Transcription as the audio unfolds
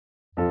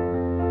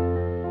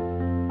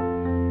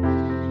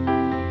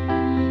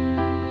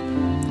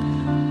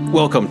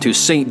Welcome to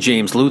St.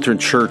 James Lutheran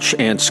Church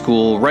and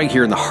School right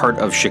here in the heart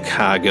of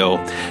Chicago.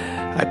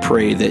 I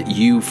pray that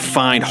you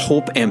find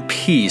hope and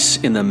peace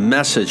in the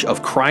message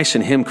of Christ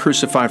and Him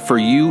crucified for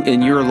you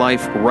in your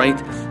life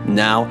right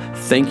now.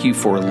 Thank you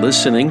for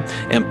listening.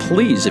 And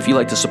please, if you'd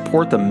like to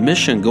support the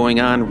mission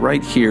going on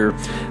right here,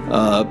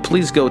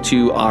 please go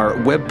to our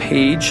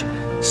webpage,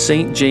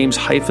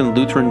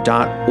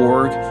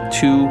 stjames-lutheran.org,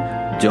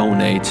 to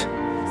donate.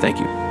 Thank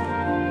you.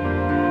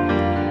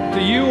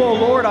 To you, O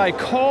Lord, I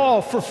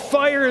call, for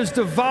fire has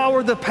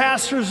devoured the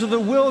pastures of the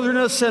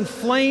wilderness, and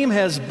flame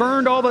has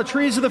burned all the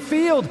trees of the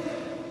field.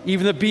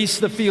 Even the beasts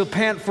of the field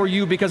pant for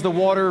you, because the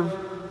water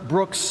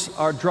brooks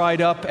are dried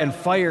up, and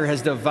fire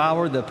has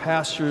devoured the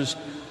pastures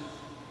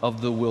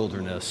of the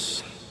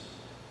wilderness.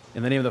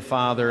 In the name of the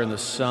Father, and the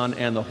Son,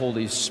 and the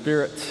Holy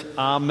Spirit.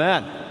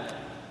 Amen.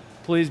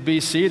 Please be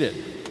seated.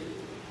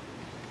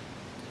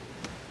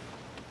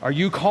 Are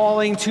you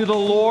calling to the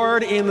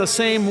Lord in the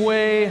same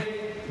way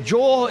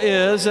Joel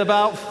is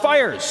about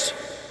fires?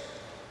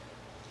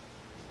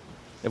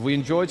 Have we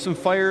enjoyed some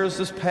fires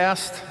this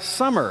past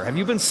summer? Have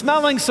you been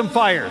smelling some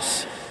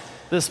fires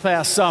this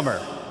past summer?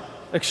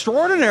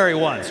 Extraordinary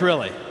ones,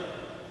 really.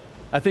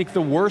 I think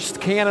the worst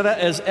Canada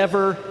has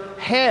ever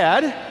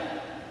had.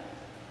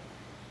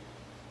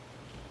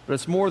 But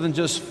it's more than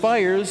just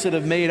fires that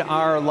have made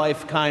our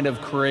life kind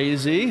of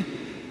crazy.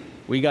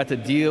 We have to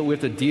deal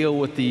with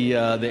the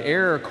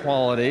air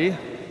quality.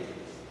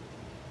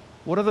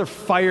 What other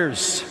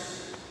fires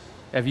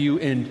have you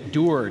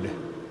endured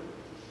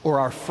or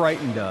are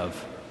frightened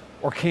of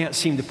or can't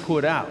seem to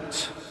put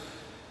out?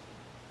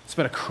 It's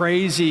been a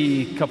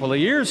crazy couple of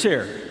years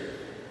here.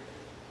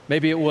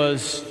 Maybe it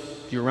was,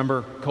 do you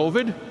remember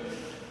COVID?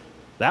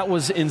 That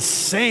was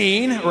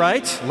insane,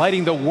 right?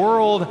 Lighting the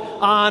world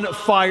on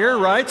fire,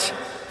 right?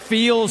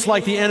 Feels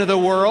like the end of the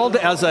world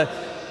as a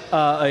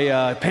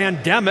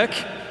pandemic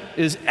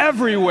is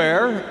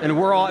everywhere,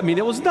 and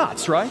it was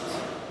nuts, right?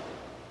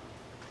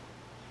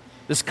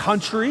 This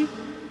country,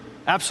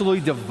 absolutely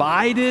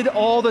divided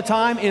all the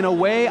time in a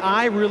way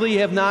I really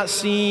have not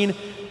seen.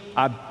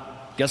 I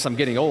guess I'm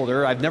getting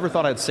older. I've never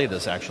thought I'd say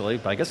this, actually,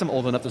 but I guess I'm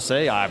old enough to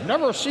say I've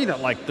never seen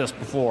it like this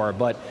before,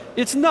 but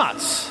it's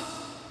nuts.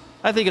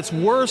 I think it's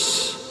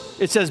worse.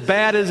 It's as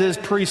bad as it is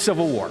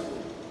pre-Civil War.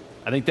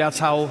 I think that's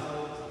how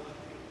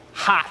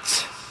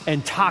hot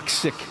and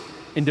toxic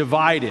and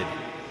divided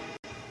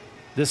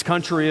this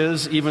country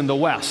is, even the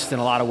West in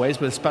a lot of ways,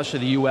 but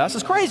especially the U.S.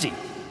 It's crazy.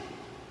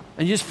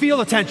 And you just feel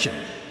the tension.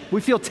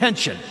 We feel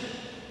tension.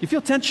 You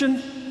feel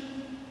tension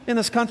in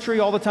this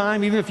country all the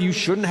time, even if you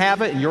shouldn't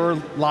have it in your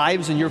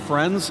lives and your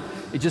friends.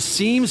 It just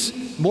seems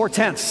more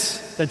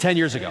tense than 10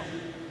 years ago.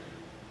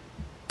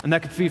 And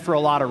that could be for a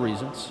lot of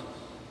reasons.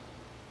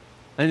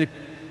 And it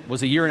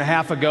was a year and a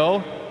half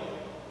ago,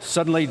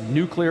 suddenly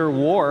nuclear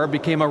war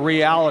became a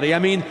reality. I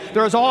mean,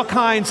 there's all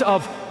kinds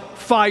of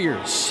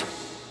fires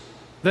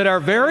that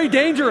are very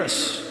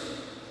dangerous,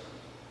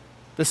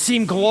 that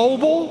seem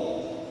global.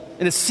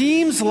 And it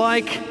seems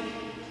like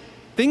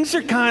things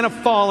are kind of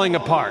falling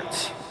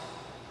apart.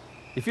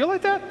 You feel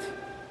like that?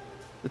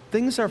 That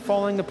things are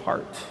falling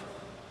apart.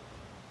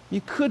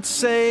 You could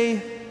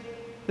say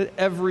that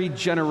every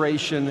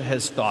generation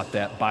has thought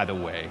that, by the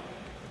way,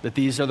 that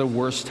these are the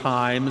worst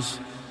times.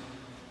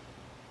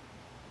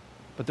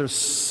 But there's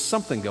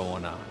something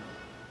going on.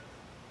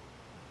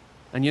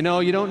 And you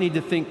don't need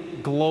to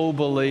think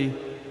globally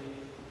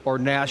or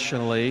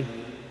nationally.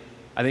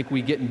 I think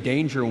we get in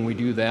danger when we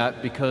do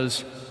that,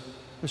 because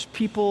there's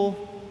people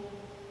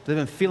that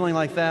have been feeling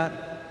like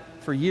that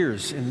for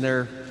years in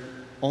their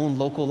own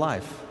local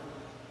life.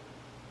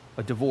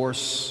 A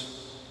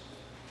divorce,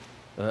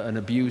 an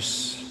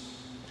abuse,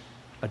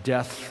 a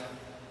death,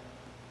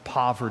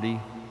 poverty,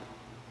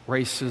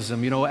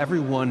 racism.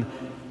 Everyone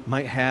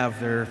might have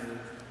their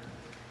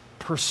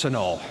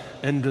personal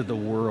end of the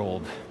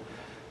world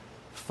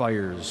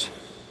fires,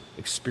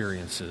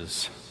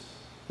 experiences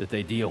that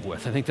they deal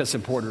with. I think that's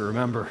important to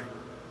remember.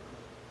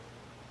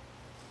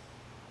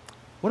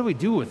 What do we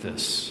do with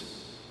this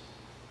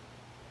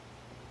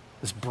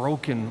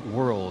broken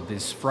world,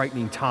 these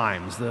frightening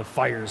times, the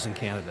fires in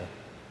Canada?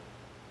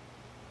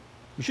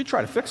 We should try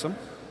to fix them.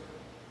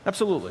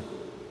 Absolutely.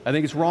 I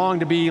think it's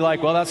wrong to be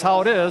like, well, that's how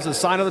it is, a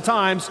sign of the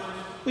times.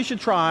 We should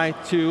try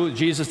to,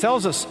 Jesus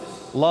tells us,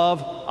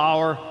 love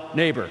our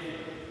neighbor.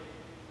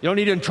 You don't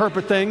need to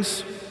interpret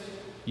things.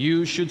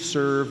 You should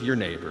serve your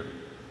neighbor,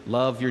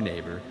 love your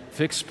neighbor,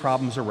 fix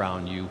problems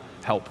around you,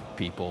 help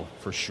people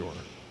for sure.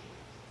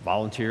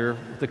 Volunteer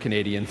with the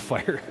Canadian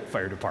Fire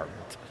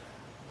Department.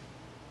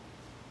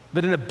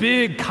 But in a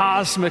big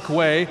cosmic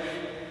way,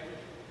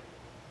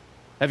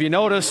 have you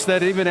noticed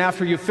that even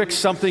after you fix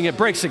something, it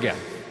breaks again?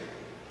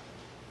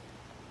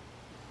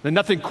 That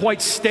nothing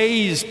quite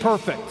stays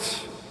perfect.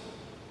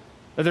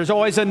 That there's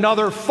always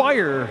another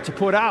fire to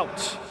put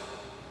out.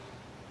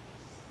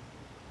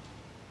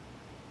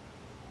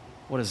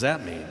 What does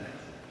that mean?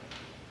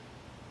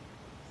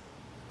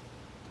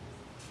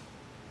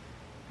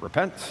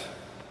 Repent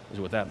is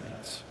what that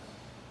means.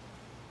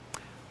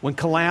 When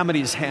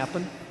calamities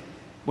happen,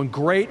 When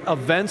great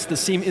events that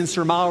seem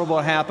insurmountable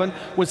happen,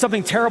 when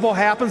something terrible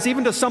happens,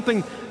 even to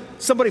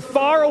somebody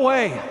far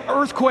away,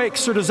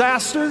 earthquakes or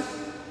disaster,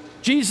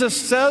 Jesus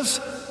says,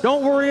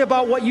 don't worry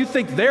about what you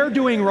think they're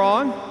doing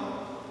wrong.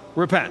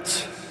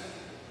 Repent.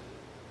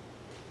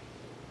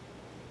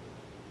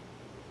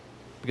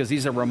 Because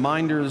these are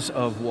reminders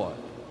of what?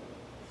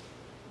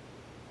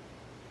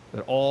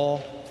 That all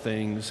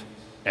things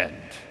end.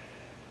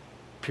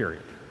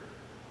 Period.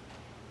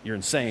 You're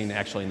insane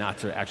actually not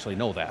to actually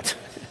know that.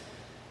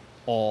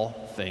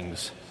 All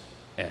things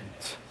end.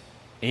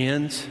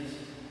 And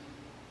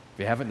if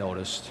you haven't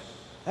noticed,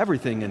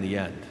 everything in the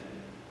end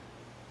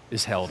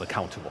is held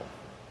accountable.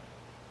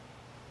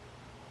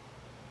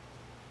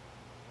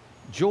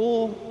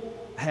 Joel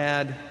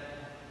had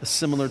a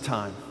similar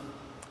time.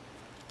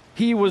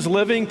 He was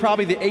living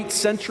probably the 8th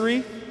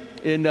century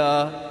in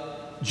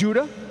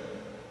Judah.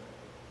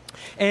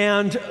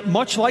 And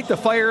much like the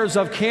fires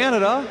of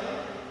Canada,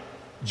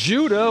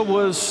 Judah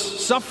was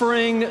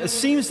suffering,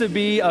 seems to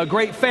be a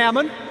great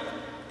famine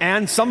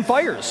and some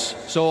fires.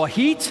 So a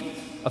heat,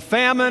 a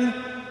famine,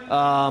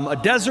 a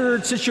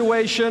desert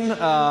situation,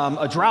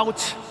 a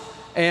drought,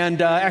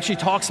 and actually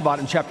talks about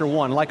it in chapter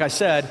 1. Like I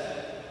said,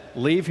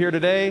 leave here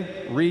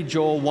today, read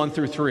Joel 1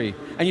 through 3.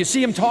 And you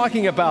see him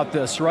talking about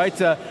this, right?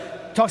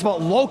 Talks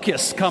about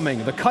locusts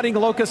coming. The cutting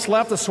locust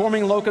left, the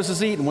swarming locust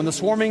is eaten. When the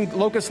swarming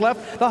locust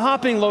left, the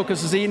hopping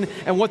locust is eaten.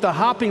 And what the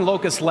hopping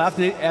locust left,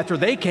 after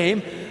they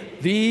came,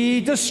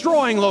 the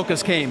destroying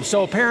locust came.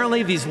 So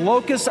apparently these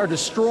locusts are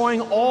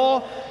destroying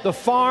all the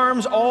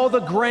farms, all the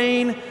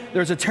grain.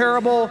 There's a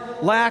terrible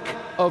lack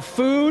of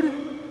food.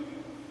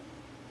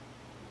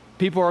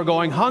 People are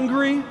going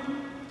hungry.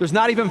 There's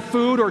not even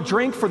food or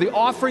drink for the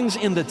offerings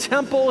in the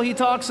temple he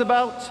talks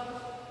about.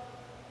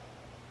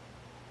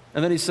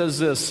 And then he says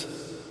this,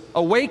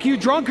 awake you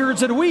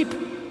drunkards and weep.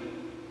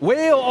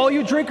 Wail all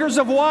you drinkers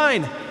of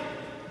wine.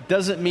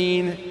 Doesn't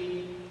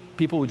mean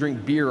people who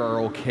drink beer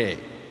are okay,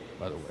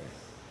 by the way.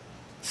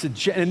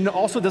 And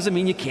also doesn't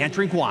mean you can't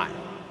drink wine.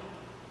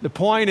 The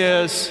point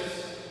is,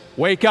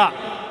 wake up.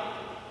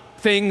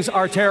 Things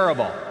are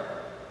terrible.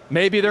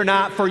 Maybe they're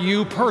not for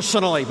you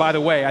personally, by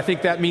the way. I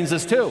think that means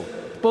this too.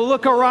 But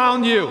look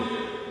around you.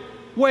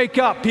 Wake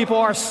up. People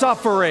are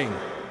suffering.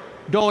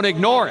 Don't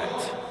ignore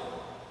it.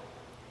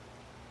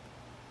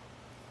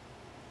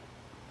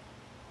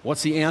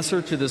 What's the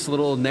answer to this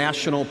little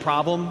national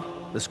problem,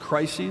 this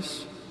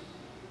crisis?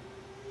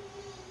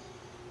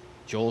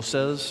 Joel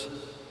says,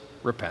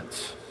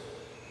 repent.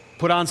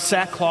 Put on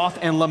sackcloth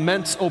and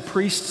lament, O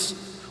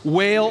priests.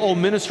 Wail, O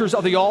ministers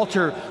of the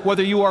altar,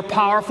 whether you are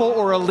powerful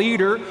or a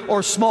leader,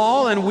 or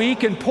small and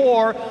weak and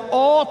poor.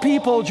 All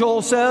people,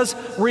 Joel says,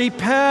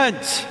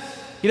 repent.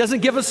 He doesn't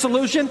give a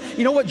solution.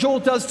 You know what Joel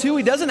does too?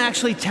 He doesn't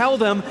actually tell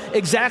them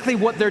exactly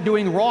what they're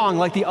doing wrong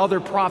like the other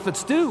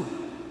prophets do.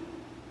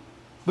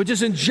 But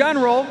just in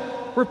general,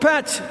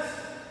 repent.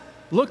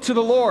 Look to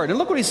the Lord. And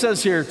look what he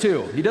says here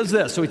too. He does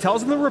this. So he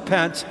tells them to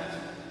repent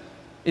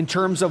in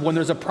terms of when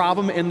there's a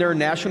problem in their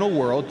national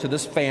world, to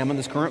this famine,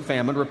 this current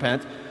famine,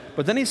 repent.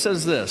 But then he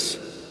says this,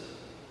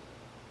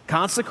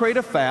 consecrate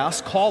a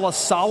fast, call a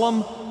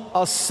solemn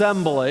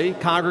assembly,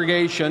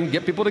 congregation,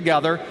 get people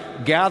together,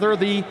 gather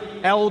the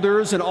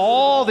elders and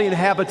all the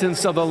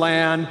inhabitants of the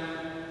land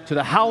to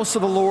the house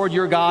of the Lord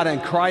your God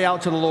and cry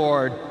out to the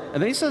Lord.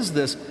 And then he says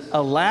this,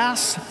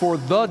 alas, for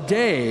the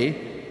day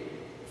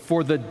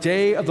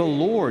of the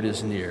Lord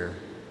is near,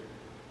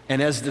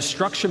 and as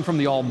destruction from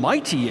the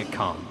Almighty it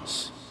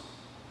comes.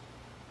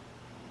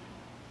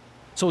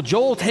 So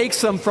Joel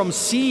takes them from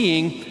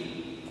seeing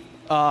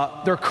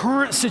their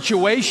current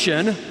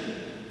situation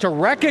to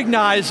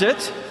recognize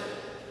it,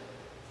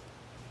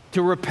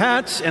 to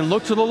repent and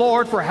look to the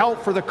Lord for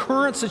help for the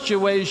current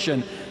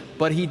situation.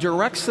 But he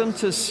directs them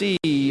to see,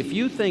 if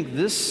you think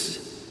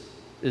this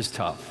is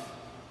tough,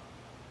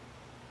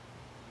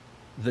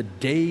 the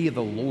day of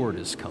the Lord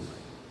is coming.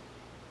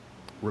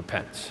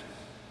 Repent.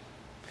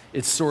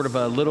 It's sort of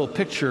a little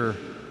picture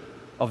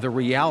of the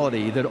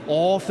reality that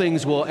all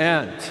things will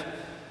end.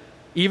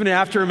 Even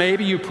after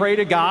maybe you pray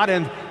to God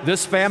and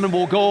this famine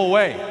will go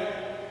away,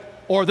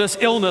 or this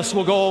illness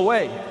will go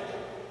away,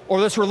 or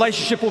this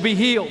relationship will be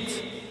healed.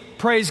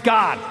 Praise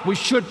God. We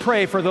should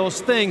pray for those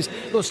things,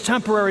 those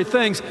temporary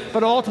things.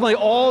 But ultimately,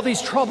 all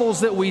these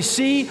troubles that we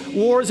see,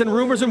 wars and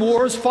rumors and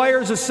wars,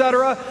 fires,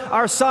 etc.,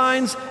 are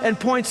signs and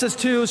points us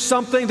to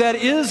something that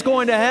is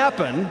going to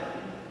happen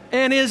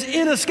and is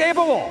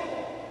inescapable.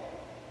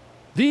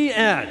 The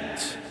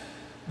end.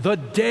 The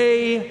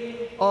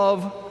day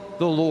of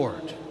the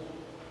Lord.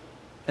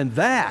 And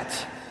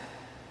that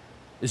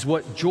is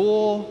what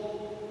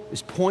Joel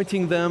is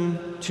pointing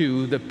them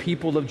to, the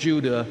people of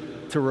Judah,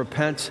 to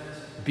repent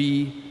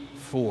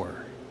before.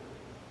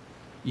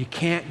 You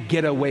can't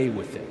get away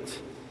with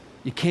it.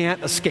 You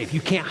can't escape. You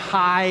can't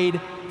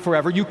hide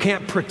forever. You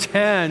can't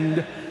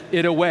pretend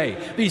it away.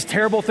 These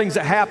terrible things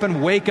that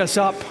happen wake us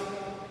up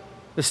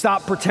to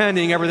stop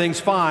pretending everything's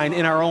fine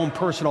in our own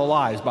personal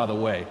lives, by the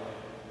way.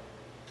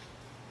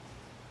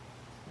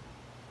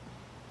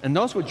 And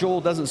notice what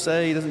Joel doesn't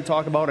say, he doesn't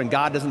talk about, and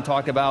God doesn't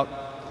talk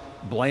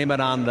about, blame it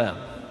on them.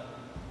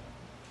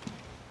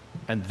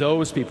 And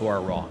those people are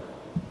wrong.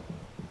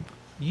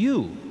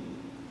 You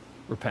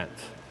repent.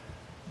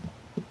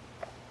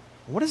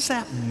 What does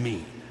that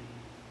mean?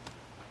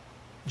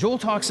 Joel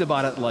talks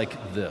about it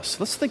like this.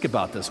 Let's think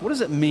about this. What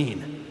does it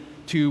mean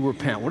to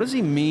repent? What does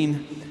he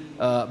mean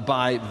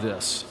by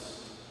this?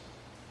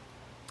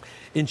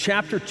 In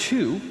chapter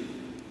 2,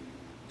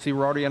 see,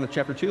 we're already on to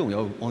chapter 2, and we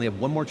only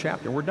have one more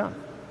chapter, and we're done.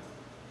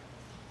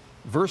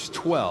 Verse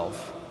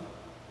 12,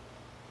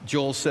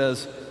 Joel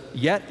says,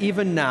 "Yet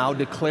even now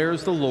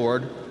declares the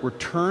Lord,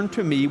 return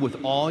to me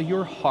with all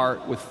your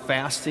heart, with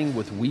fasting,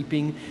 with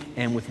weeping,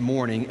 and with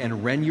mourning,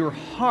 and rend your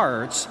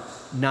hearts,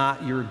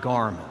 not your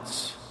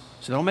garments."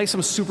 So don't make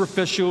some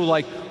superficial,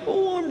 like,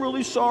 oh, I'm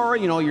really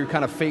sorry, you're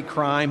kind of fake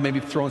crying, maybe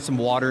throwing some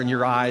water in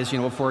your eyes,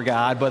 before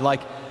God,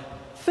 but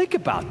think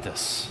about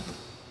this.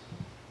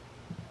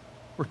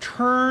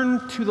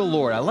 Return to the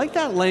Lord. I like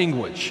that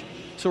language.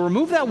 So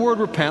remove that word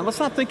repent. Let's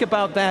not think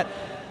about that.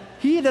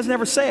 He doesn't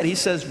ever say it. He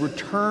says,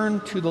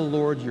 return to the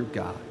Lord your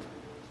God.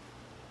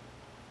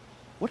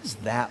 What does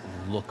that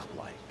look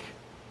like?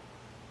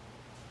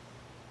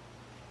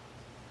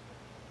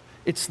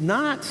 It's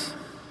not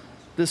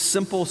this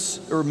simple,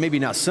 or maybe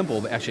not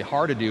simple, but actually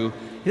hard to do.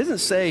 He doesn't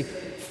say,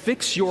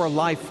 fix your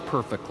life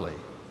perfectly.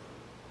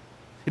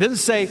 He doesn't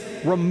say,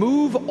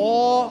 remove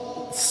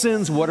all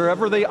sins,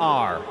 whatever they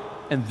are,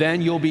 and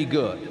then you'll be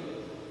good.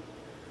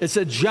 It's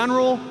a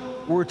general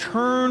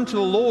return to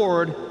the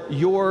Lord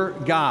your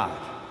God.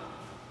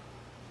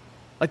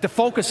 Like the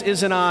focus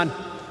isn't on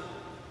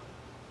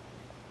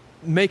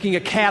making a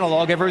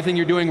catalog of everything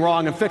you're doing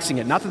wrong and fixing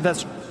it. Not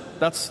that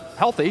that's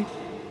healthy,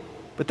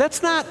 but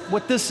that's not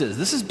what this is.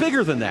 This is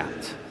bigger than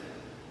that.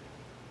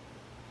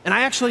 And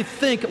I actually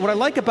think, what I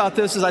like about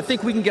this is I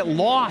think we can get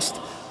lost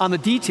on the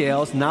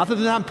details. Not that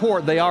they're not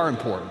important, they are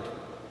important.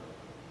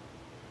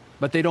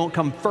 But they don't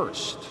come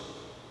first.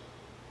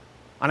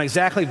 On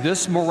exactly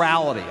this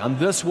morality, on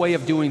this way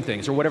of doing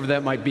things, or whatever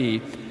that might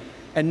be,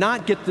 and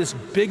not get this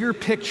bigger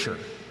picture,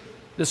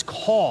 this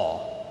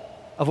call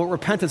of what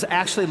repentance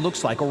actually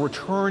looks like, or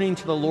returning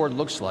to the Lord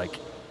looks like.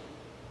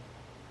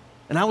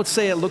 And I would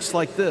say it looks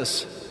like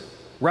this: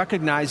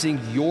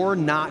 recognizing you're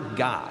not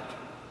God.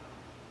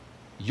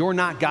 You're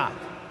not God.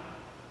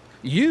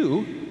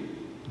 You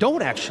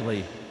don't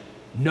actually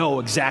know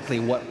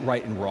exactly what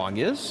right and wrong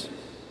is.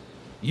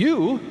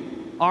 You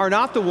are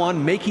not the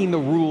one making the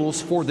rules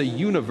for the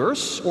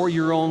universe or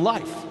your own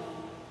life.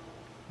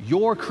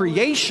 Your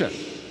creation.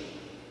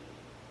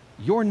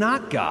 You're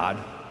not God.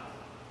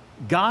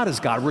 God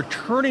is God.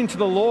 Returning to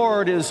the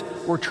Lord is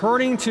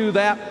returning to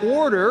that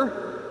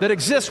order that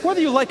exists, whether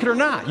you like it or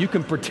not. You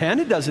can pretend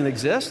it doesn't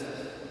exist,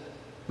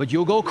 but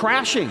you'll go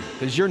crashing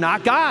because you're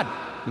not God,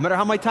 no matter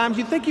how many times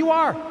you think you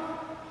are.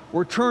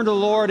 Return to the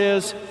Lord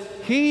is,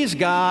 He's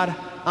God,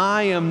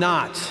 I am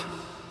not.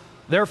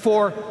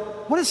 Therefore,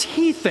 what does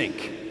He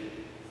think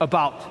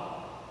about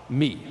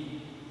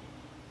me,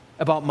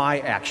 about my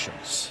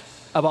actions,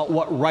 about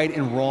what right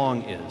and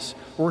wrong is?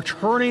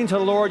 Returning to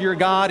the Lord your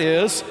God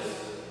is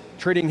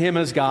treating Him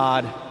as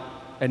God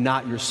and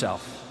not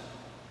yourself.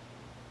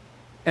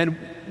 And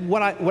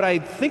what I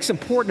think is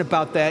important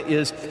about that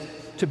is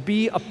to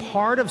be a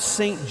part of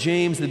St.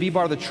 James, to be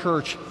part of the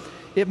church.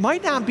 It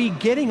might not be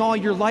getting all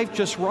your life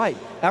just right.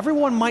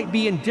 Everyone might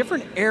be in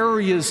different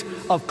areas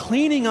of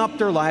cleaning up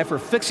their life or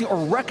fixing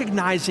or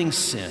recognizing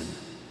sin.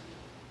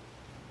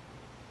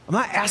 I'm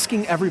not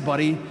asking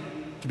everybody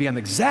to be on the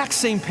exact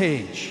same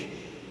page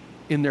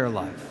in their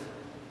life.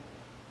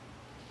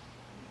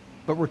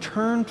 But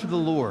return to the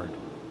Lord.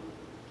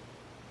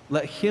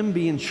 Let Him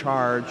be in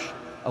charge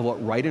of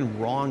what right and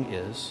wrong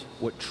is,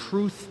 what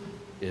truth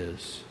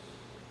is.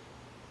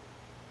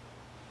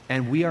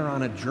 And we are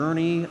on a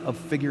journey of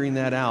figuring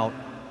that out,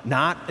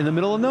 not in the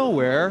middle of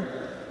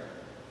nowhere,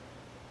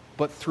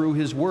 but through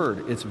His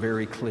Word. It's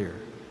very clear.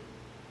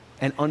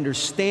 And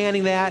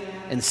understanding that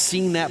and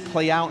seeing that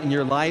play out in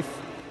your life,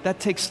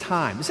 that takes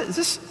time. Is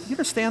this, you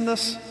understand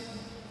this?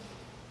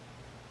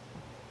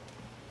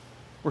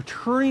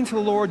 Returning to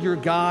the Lord your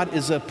God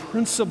is a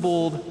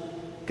principled,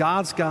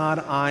 God's God,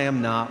 I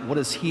am not. What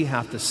does He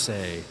have to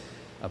say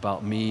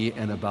about me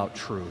and about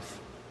truth?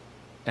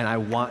 And I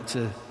want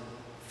to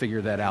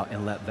figure that out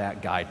and let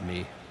that guide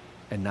me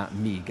and not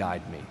me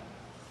guide me.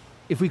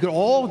 If we could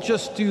all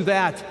just do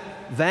that,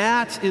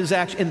 that is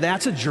actually, and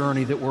that's a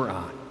journey that we're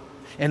on.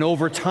 And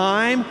over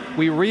time,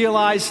 we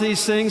realize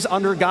these things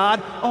under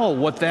God. Oh,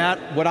 what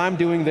I'm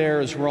doing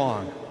there is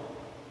wrong.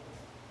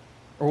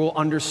 Or we'll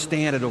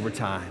understand it over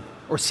time,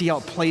 or see how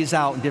it plays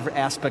out in different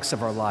aspects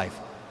of our life.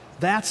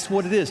 That's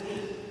what it is.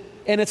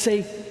 And it's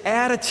an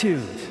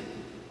attitude,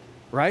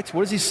 right?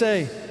 What does he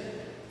say?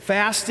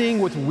 Fasting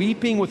with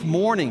weeping, with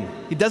mourning.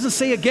 He doesn't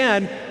say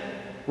again,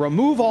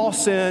 remove all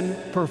sin,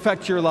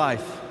 perfect your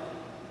life.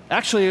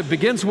 Actually, it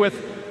begins with,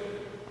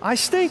 I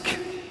stink.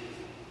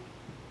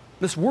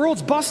 This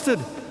world's busted.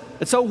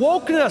 It's a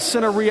wokeness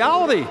and a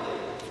reality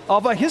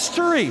of a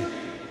history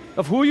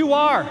of who you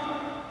are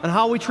and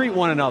how we treat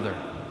one another.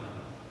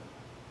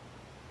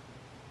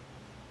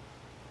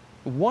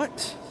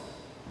 What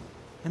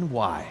and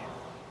why?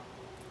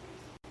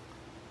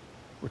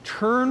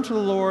 Return to the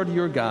Lord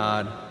your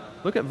God.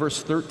 Look at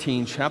verse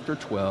 13, chapter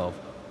 12.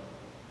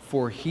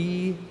 For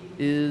he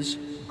is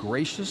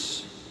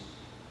gracious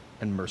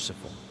and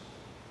merciful.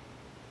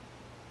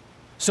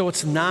 So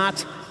it's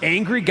not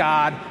angry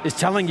God is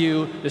telling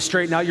you to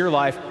straighten out your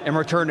life and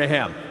return to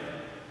him.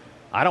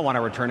 I don't want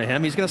to return to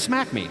him. He's going to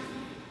smack me.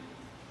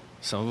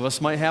 Some of us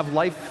might have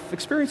life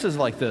experiences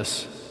like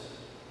this.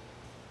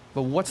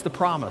 But what's the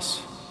promise?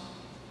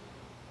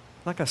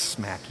 I'm not going to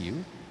smack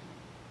you.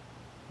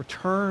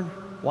 Return.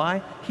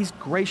 Why? He's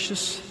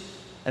gracious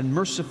and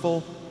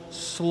merciful,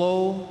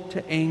 slow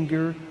to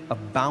anger,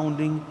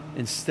 abounding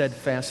in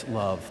steadfast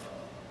love.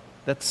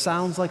 That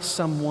sounds like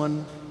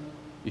someone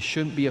you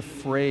shouldn't be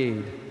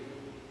afraid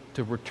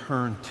to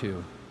return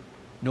to.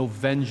 No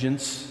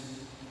vengeance,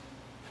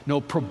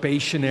 no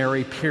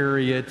probationary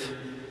period,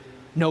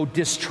 no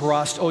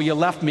distrust. Oh, you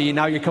left me,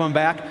 now you're coming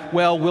back?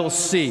 Well, we'll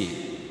see,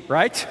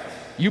 right?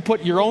 You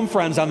put your own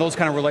friends on those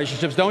kind of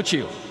relationships, don't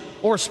you?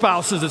 Or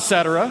spouses,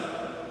 etc.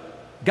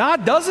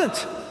 God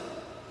doesn't.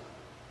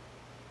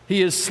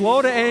 He is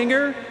slow to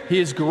anger, he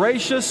is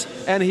gracious,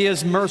 and he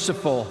is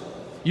merciful.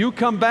 You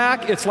come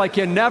back, it's like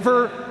you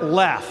never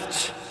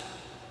left.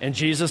 And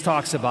Jesus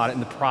talks about it in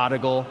the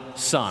prodigal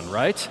son,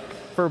 right?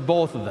 For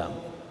both of them.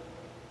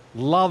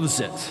 Loves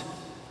it.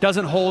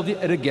 Doesn't hold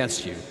it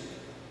against you.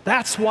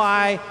 That's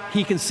why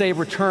he can say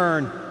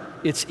return.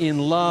 It's in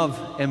love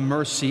and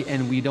mercy,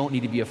 and we don't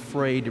need to be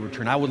afraid to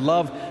return. I would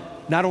love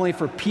not only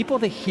for people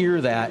to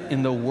hear that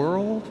in the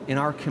world, in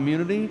our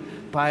community,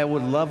 but I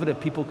would love it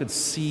if people could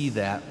see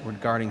that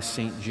regarding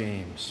St.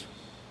 James.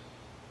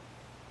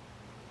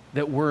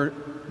 That we're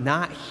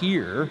not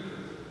here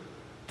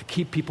to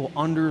keep people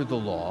under the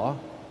law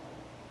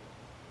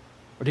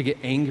or to get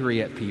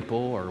angry at people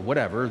or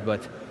whatever,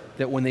 but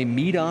that when they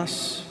meet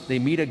us, they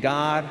meet a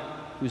God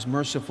who's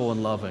merciful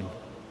and loving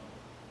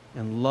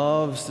and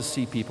loves to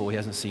see people he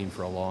hasn't seen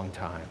for a long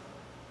time.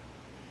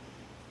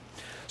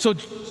 So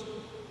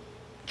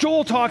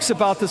Joel talks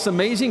about this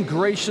amazing,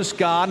 gracious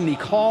God, and he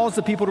calls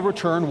the people to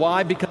return.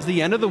 Why? Because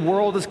the end of the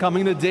world is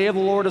coming, the day of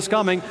the Lord is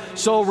coming,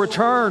 so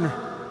return.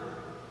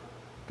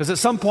 Because at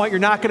some point you're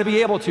not going to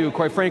be able to,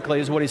 quite frankly,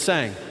 is what he's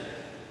saying.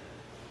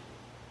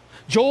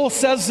 Joel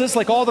says this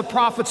like all the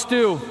prophets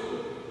do.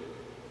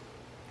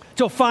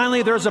 Till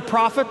finally there's a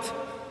prophet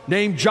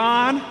named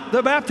John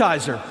the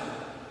Baptizer,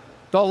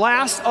 the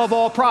last of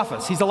all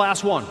prophets. He's the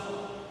last one.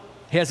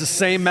 He has the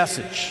same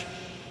message.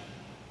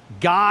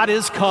 God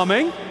is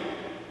coming.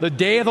 The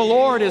day of the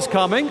Lord is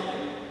coming.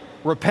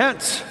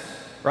 Repent,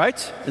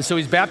 right? And so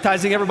he's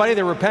baptizing everybody.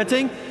 They're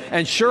repenting.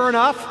 And sure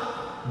enough,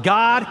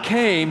 God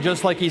came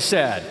just like he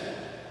said.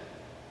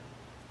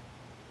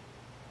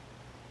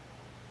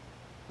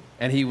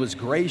 And he was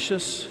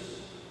gracious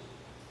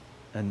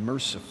and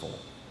merciful,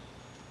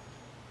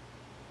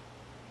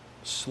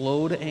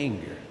 slow to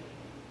anger,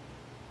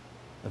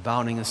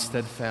 abounding in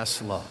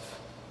steadfast love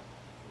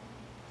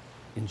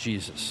in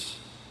Jesus.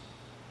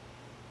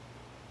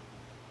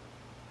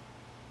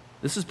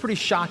 This is pretty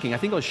shocking. I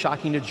think it was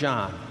shocking to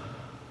John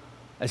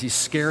as he's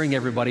scaring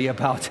everybody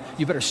about,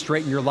 you better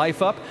straighten your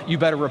life up, you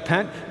better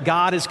repent,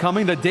 God is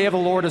coming, the day of the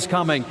Lord is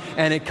coming.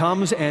 And it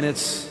comes and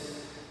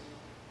it's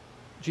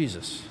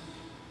Jesus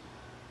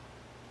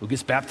who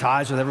gets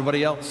baptized with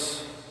everybody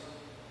else.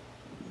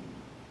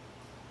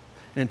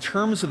 And in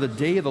terms of the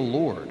day of the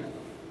Lord,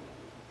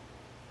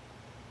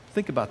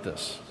 think about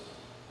this.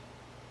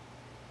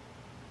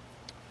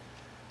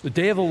 The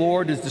day of the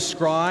Lord is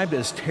described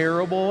as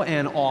terrible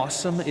and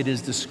awesome. It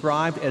is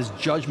described as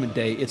Judgment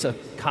Day. It's a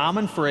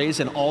common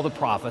phrase in all the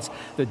prophets.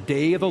 The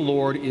day of the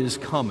Lord is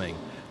coming.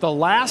 The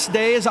last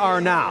days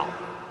are now,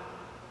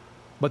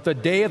 but the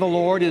day of the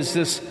Lord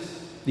is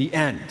the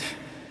end.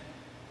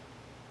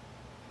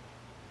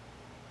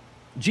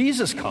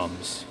 Jesus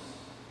comes.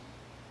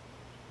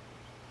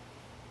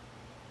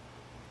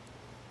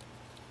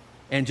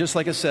 And just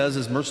like it says,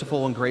 is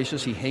merciful and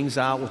gracious. He hangs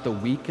out with the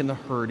weak and the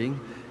hurting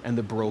and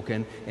the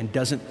broken and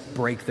doesn't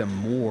break them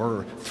more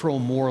or throw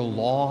more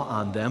law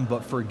on them,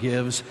 but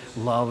forgives,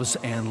 loves,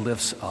 and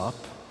lifts up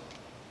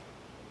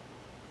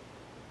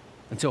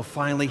until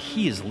finally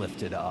he is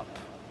lifted up.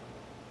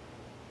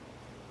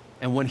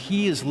 And when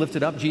he is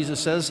lifted up, Jesus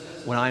says,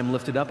 when I am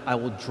lifted up, I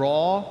will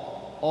draw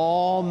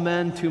all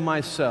men to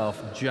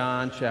myself.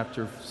 John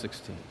chapter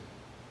 16.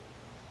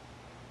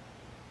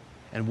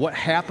 And what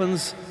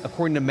happens,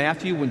 according to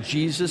Matthew, when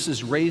Jesus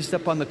is raised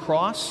up on the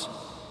cross?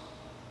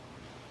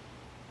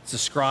 It's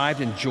described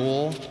in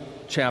Joel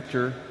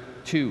chapter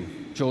 2,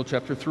 Joel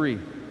chapter 3.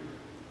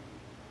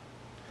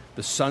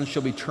 The sun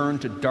shall be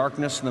turned to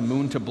darkness and the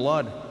moon to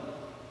blood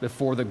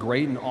before the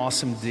great and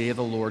awesome day of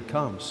the Lord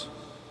comes.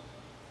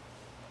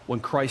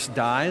 When Christ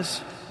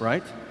dies,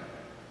 right,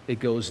 it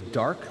goes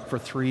dark for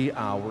 3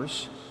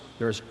 hours.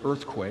 There's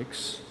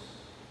earthquakes.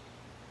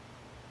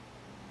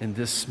 And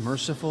this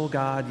merciful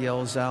God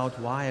yells out,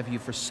 "Why have you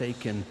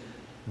forsaken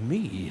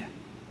me?"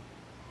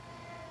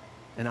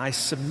 And I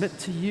submit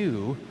to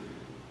you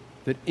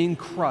that in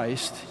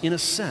Christ, in a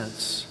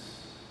sense,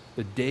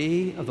 The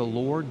day of the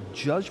Lord,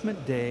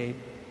 Judgment Day,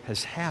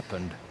 has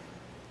happened,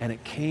 and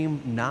it came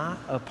not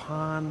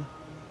upon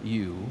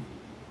you,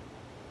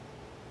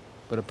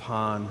 but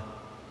upon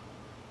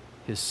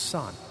his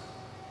Son.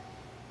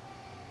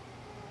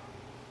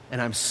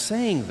 And I'm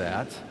saying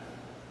that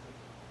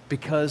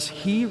because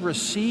he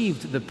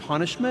received the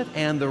punishment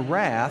and the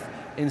wrath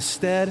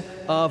instead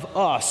of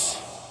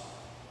us.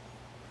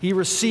 He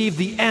received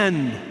the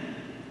end,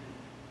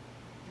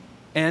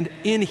 and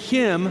in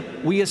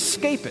him we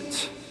escape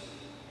it.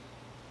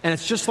 And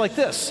it's just like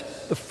this,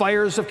 the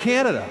fires of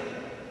Canada.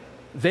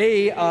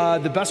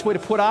 The best way to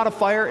put out a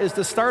fire is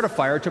to start a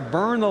fire, to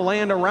burn the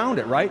land around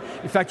it, right?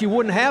 In fact, you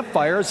wouldn't have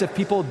fires if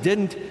people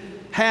didn't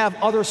have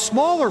other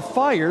smaller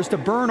fires to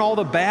burn all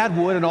the bad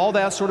wood and all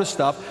that sort of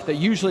stuff that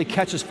usually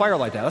catches fire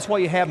like that. That's why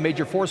you have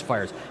major forest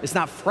fires. It's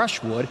not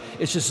fresh wood,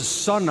 it's just a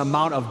sudden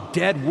amount of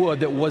dead wood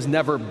that was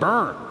never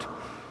burned.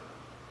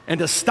 And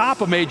to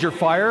stop a major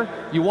fire,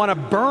 you want to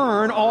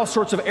burn all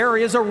sorts of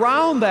areas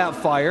around that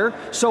fire,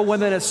 so when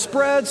then it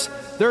spreads,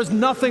 there's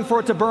nothing for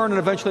it to burn and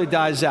eventually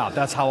dies out.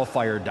 That's how a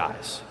fire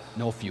dies.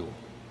 No fuel.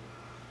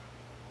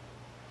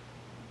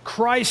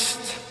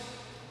 Christ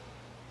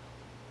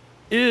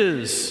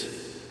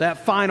is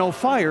that final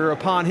fire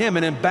upon him.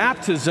 And in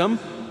baptism,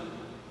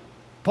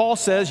 Paul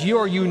says you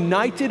are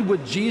united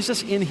with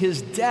Jesus in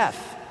his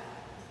death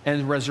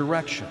and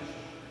resurrection.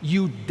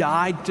 You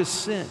died to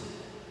sin.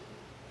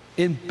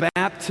 In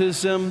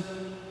baptism,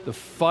 the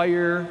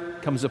fire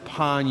comes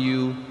upon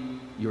you.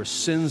 Your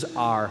sins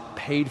are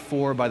paid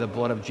for by the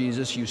blood of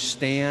Jesus. You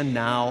stand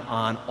now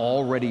on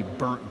already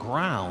burnt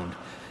ground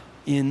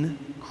in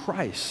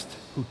Christ,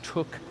 who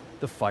took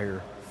the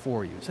fire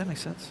for you. Does that make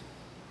sense?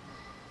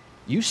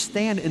 You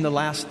stand in the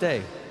last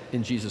day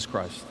in Jesus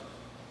Christ.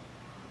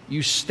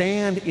 You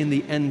stand in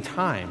the end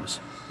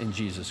times in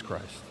Jesus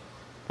Christ.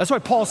 That's why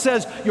Paul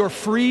says you're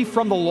free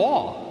from the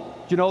law.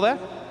 Do you know that?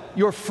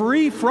 You're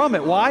free from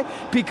it. Why?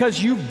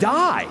 Because you've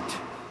died.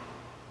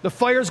 The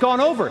fire's gone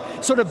over.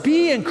 So to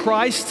be in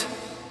Christ,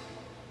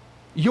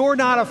 you're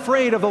not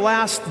afraid of the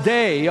last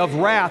day of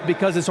wrath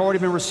because it's already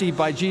been received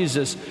by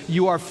Jesus.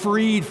 You are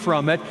freed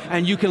from it,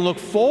 and you can look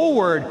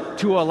forward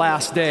to a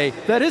last day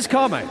that is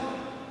coming.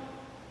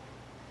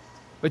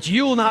 But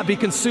you will not be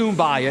consumed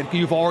by it.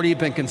 You've already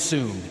been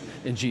consumed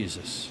in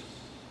Jesus.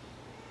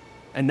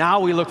 And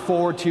now we look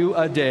forward to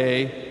a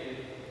day,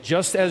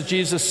 just as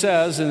Jesus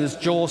says, and as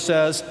Joel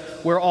says,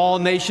 where all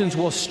nations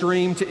will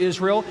stream to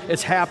Israel.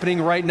 It's happening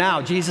right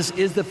now. Jesus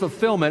is the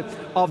fulfillment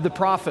of the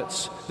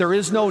prophets. There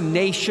is no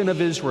nation of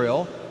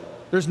Israel.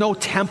 There's no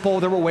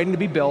temple that we're waiting to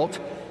be built.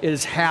 It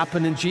has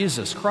happened in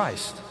Jesus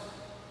Christ.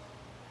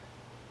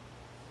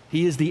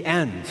 He is the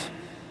end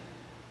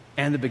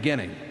and the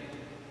beginning.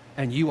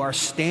 And you are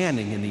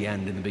standing in the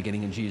end and the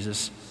beginning in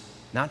Jesus,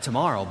 not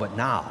tomorrow, but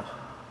now.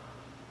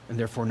 And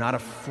therefore not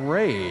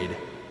afraid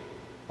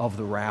of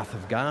the wrath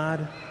of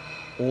God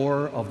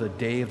or of the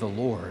day of the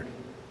Lord,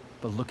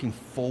 but looking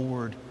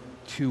forward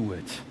to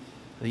it.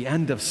 The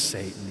end of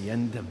Satan, the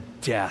end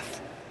of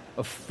death,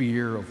 of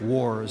fear, of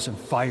wars and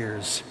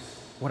fires.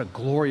 What a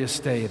glorious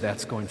day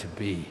that's going to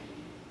be.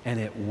 And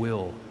it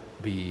will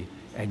be,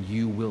 and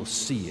you will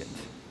see it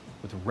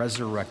with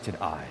resurrected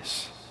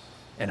eyes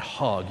and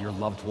hug your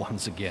loved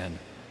ones again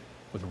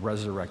with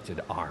resurrected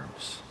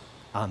arms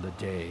on the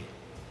day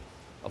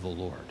of the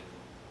Lord.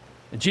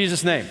 In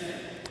Jesus' name,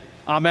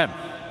 amen.